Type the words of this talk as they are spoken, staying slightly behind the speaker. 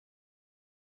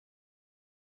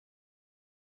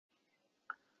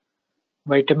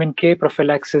Vitamin K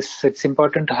prophylaxis, it's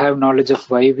important to have knowledge of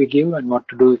why we give and what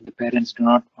to do if the parents do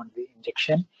not want the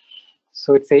injection.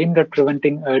 So it's aimed at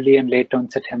preventing early and late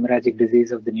onset hemorrhagic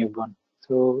disease of the newborn.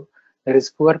 So there is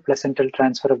poor placental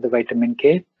transfer of the vitamin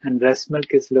K, and breast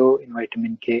milk is low in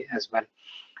vitamin K as well.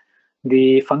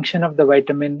 The function of the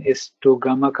vitamin is to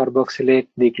gamma carboxylate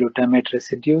the glutamate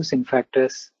residues in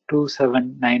factors 2,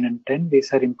 7, 9, and 10.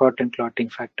 These are important clotting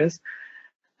factors,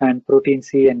 and protein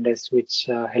C and S, which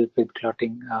help with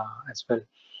clotting as well.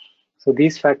 So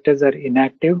these factors are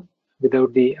inactive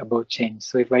without the above change.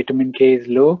 So if vitamin K is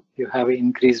low, you have an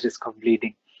increased risk of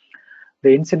bleeding.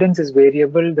 The incidence is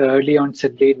variable. The early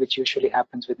onset bleed, which usually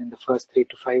happens within the first 3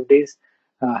 to 5 days,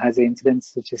 has an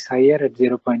incidence which is higher at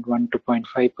 0.1 to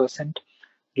 0.5%.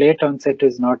 Late onset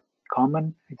is not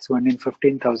common. It's 1 in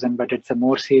 15,000, but it's a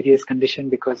more serious condition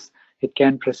because it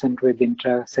can present with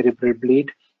intracerebral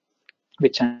bleed,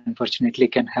 which unfortunately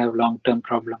can have long-term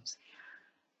problems.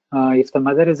 If the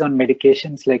mother is on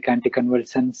medications like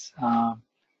anticonvulsants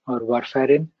or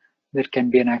warfarin, there can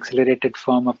be an accelerated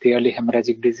form of the early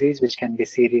hemorrhagic disease, which can be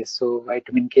serious. So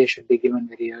vitamin K should be given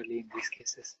very early in these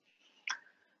cases.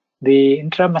 The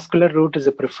intramuscular route is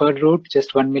a preferred route,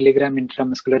 just 1 milligram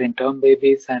intramuscular in term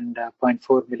babies and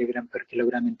 0.4 milligram per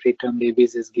kilogram in preterm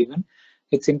babies is given.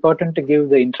 It's important to give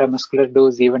the intramuscular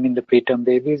dose even in the preterm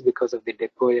babies because of the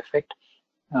depot effect.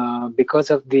 Because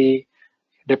of the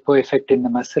depot effect in the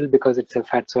muscle, because it's a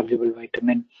fat soluble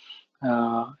vitamin,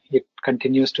 it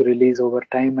continues to release over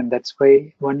time, and that's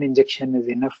why one injection is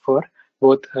enough for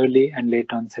both early and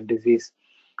late onset disease.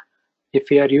 If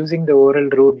we are using the oral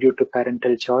route due to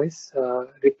parental choice,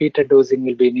 repeated dosing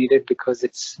will be needed because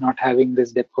it's not having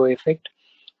this depot effect.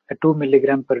 A 2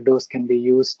 milligram per dose can be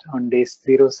used on days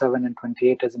 0, 7, and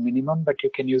 28 as a minimum, but you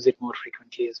can use it more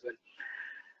frequently as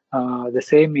well. The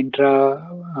same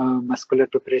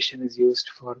intramuscular preparation is used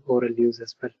for oral use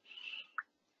as well.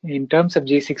 In terms of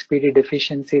G6PD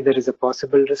deficiency, there is a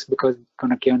possible risk because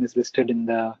quinaquine is listed in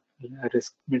the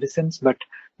risk medicines, but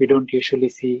we don't usually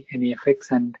see any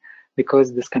effects. And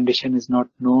because this condition is not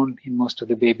known in most of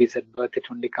the babies at birth, it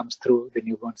only comes through the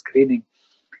newborn screening.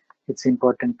 It's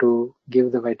important to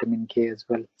give the vitamin K as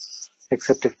well,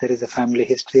 except if there is a family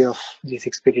history of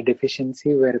G6PD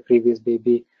deficiency where a previous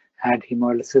baby had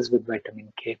hemolysis with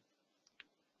vitamin K.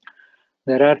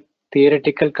 There are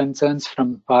theoretical concerns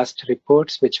from past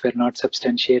reports which were not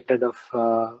substantiated of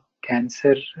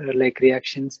cancer-like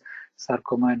reactions,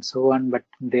 sarcoma and so on, but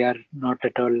they are not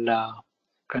at all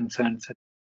concerns.